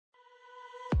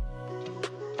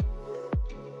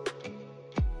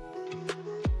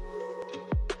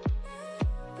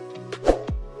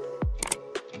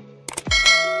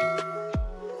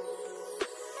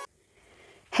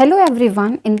Hello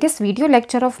everyone, in this video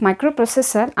lecture of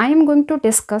microprocessor, I am going to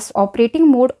discuss operating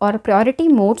mode और priority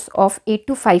modes of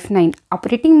 8259.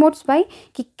 Operating modes by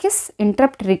कि किस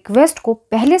interrupt request को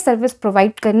पहले service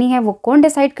provide करनी है वो कौन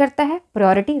डिसाइड करता है?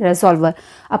 Priority resolver.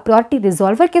 अब प्रायोरिटी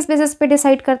रिजॉल्वर किस बेसिस पे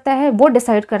डिसाइड करता है? वो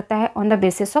डिसाइड करता है on the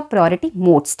basis of priority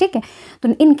modes. ठीक है, तो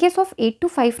in case of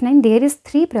 8259 there is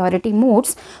 3 priority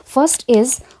modes. First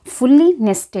is fully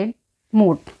nested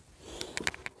mode,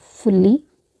 fully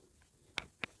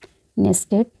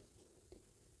nested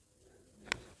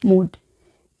mode,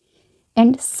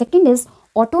 and second is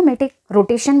automatic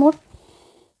rotation mode,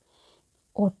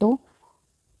 automatic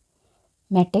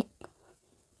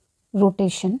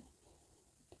rotation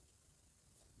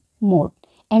mode,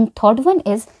 and third one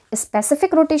is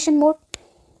specific rotation mode.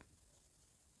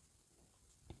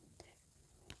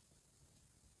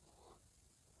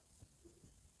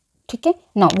 ठीक है,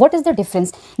 now what is the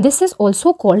difference? This is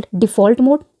also called default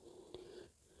mode.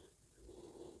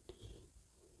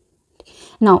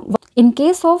 Now in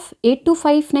case of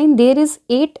 8259 there is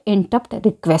 8 interrupt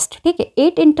request. ठीक है,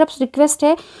 8 interrupts request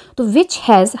है तो which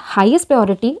has highest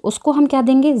priority उसको हम क्या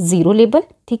देंगे? 0 लेबल.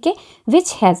 ठीक है, which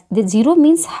has the 0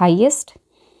 means highest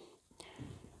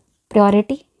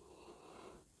priority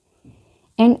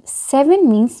and 7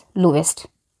 means lowest.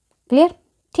 Clear?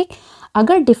 ठीक,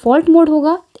 अगर डिफॉल्ट मोड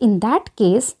होगा in that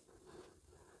case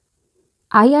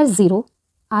IR0,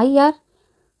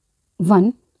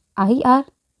 IR1,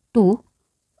 IR2,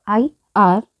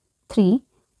 IR3,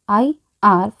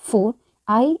 IR4,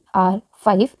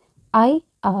 IR5,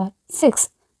 IR6,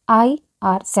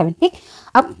 IR7. ठीक,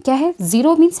 अब क्या है?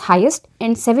 0 means highest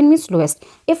and 7 means lowest.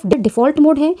 If default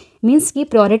mode है means की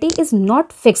priority is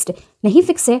not fixed, नहीं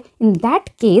फिक्स है. In that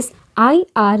case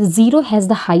IR0 has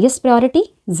the highest priority.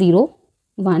 0,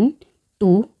 1,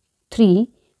 2, 3,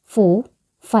 4,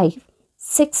 5,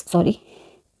 6,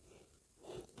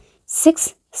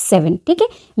 7. ठीक है,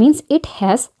 means it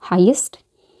has highest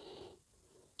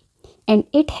and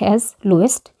it has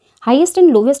lowest. Highest and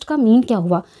lowest का mean क्या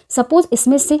हुआ? Suppose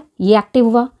इसमें से ये एक्टिव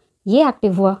हुआ, ये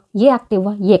एक्टिव हुआ, ये एक्टिव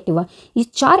हुआ, ये एक्टिव हुआ, ये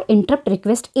 4 इंटरप्ट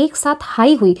रिक्वेस्ट एक साथ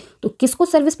हाई हुई तो किसको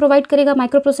सर्विस प्रोवाइड करेगा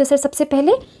माइक्रो प्रोसेसर? सबसे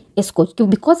पहले इसको, क्यों?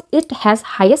 Because it has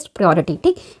highest priority.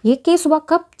 ठीक, ये केस हुआ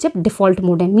कब? जब डिफॉल्ट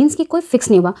मोड है, मीन्स कि कोई फिक्स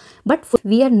नहीं हुआ. But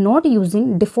we are not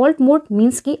using default mode,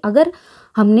 means कि अगर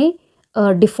हमने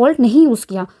डिफॉल्ट नहीं यूज़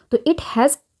किया तो इट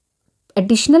हैज़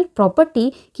एडिशनल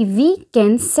प्रॉपर्टी कि we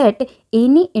can set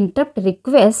any interrupt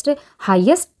request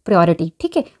highest priority.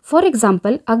 ठीक है, फॉर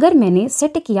एग्जांपल अगर मैंने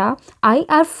सेट किया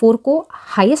IR4 को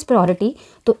हाईएस्ट प्रायोरिटी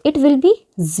तो इट विल बी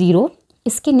 0,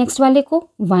 इसके नेक्स्ट वाले को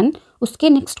 1, उसके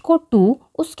नेक्स्ट को 2,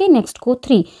 उसके नेक्स्ट को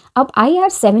 3. अब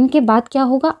IR7 के बाद क्या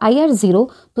होगा? IR0,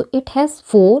 तो it has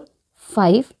 4,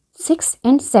 5, 6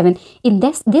 and 7. In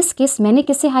this case मैंने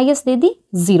किसे हाईएस्ट दे दी?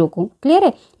 0 को. क्लियर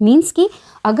है? मीन्स कि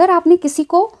अगर आपने किसी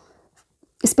को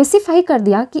स्पेसिफाई कर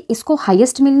दिया कि इसको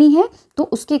हाईएस्ट मिलनी है तो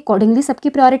उसके अकॉर्डिंगली सबकी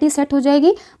प्रायोरिटी सेट हो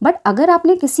जाएगी. बट अगर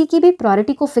आपने किसी की भी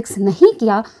प्रायोरिटी को फिक्स नहीं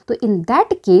किया तो इन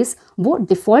दैट केस वो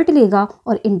डिफ़ॉल्ट लेगा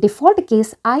और इन default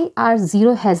case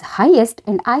IR0 has highest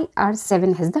and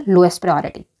IR7 has the lowest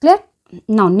priority. Clear?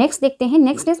 Now next देखते हैं.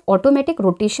 Next is automatic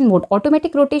rotation mode.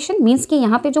 Automatic rotation means कि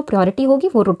यहाँ पे जो प्रायोरिटी होगी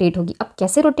वो रोटेट होगी. अब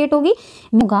कैसे रोटेट होगी?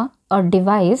 होगा a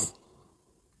device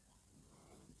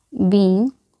being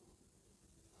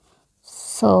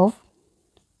serve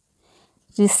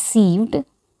received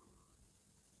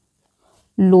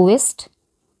lowest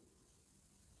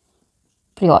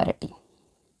priority.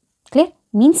 Clear?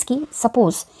 Means कि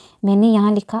सपोज मैंने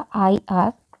यहाँ लिखा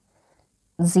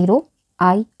IR0,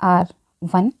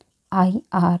 IR1,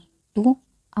 IR2,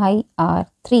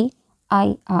 IR3,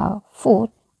 IR4,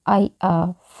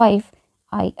 IR5,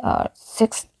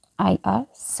 IR6,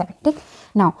 IR7. ठीक,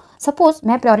 नाउ सपोज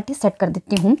मैं प्रायोरिटी सेट कर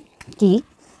देती हूँ कि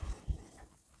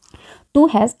 2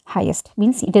 has highest,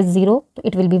 means it is 0, तो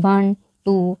it will be 1,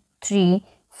 2, 3,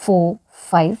 4,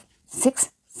 5, 6,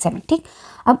 7. ठीक,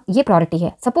 अब ये प्रायोरिटी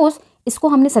है. सपोज इसको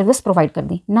हमने सर्विस प्रोवाइड कर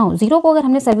दी. नाउ 0 को अगर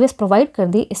हमने सर्विस प्रोवाइड कर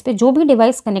दी, इस पर जो भी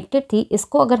डिवाइस कनेक्टेड थी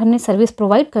इसको अगर हमने सर्विस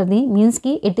प्रोवाइड कर दी, मीन्स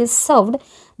कि it is served,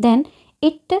 then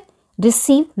it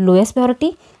receive lowest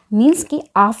priority. Means कि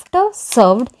आफ्टर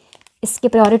सर्व्ड इसकी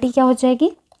प्रायोरिटी क्या हो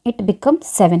जाएगी? It become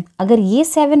 7. अगर ये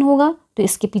 7 होगा तो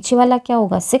इसके पीछे वाला क्या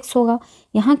होगा? 6 होगा.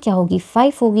 यहाँ क्या होगी?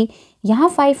 5 होगी. यहाँ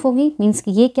 5 होगी. मीन्स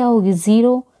कि ये क्या होगी?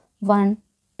 0, 1,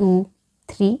 2,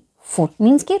 3, 4.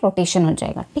 मीन्स कि रोटेशन हो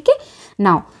जाएगा. ठीक है,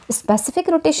 नाउ स्पेसिफिक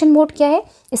रोटेशन मोड क्या है?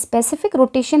 Specific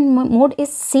rotation mode is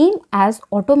same as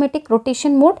automatic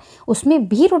rotation mode. उसमें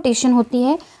भी रोटेशन होती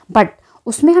है बट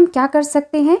उसमें हम क्या कर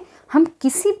सकते हैं? हम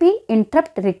किसी भी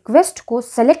इंटरप्ट रिक्वेस्ट को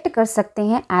सेलेक्ट कर सकते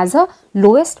हैं एज अ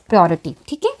लोएस्ट प्रायोरिटी.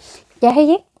 ठीक है, क्या है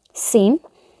ये? Same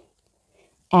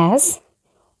as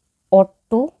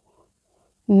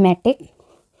automatic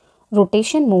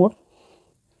rotation mode,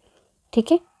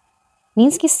 ठीक है,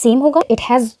 मीन्स कि सेम होगा. It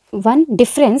has one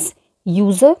difference,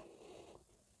 user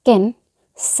can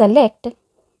select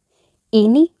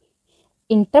any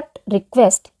interrupt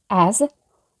request as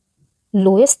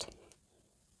lowest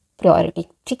priority.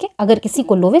 ठीक है, अगर किसी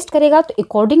को लोवेस्ट करेगा तो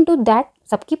अकॉर्डिंग टू दैट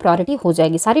सबकी प्रायोरिटी हो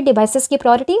जाएगी, सारी डिवाइसेस की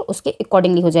प्रायोरिटी उसके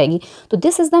अकॉर्डिंगली हो जाएगी. तो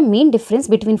this is the main difference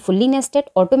between fully nested,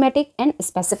 automatic and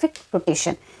specific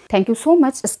rotation. Thank you so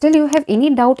much. Still you have any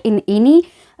doubt in any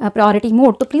priority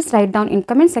mode, तो please write down in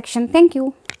comment section. Thank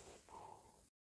you.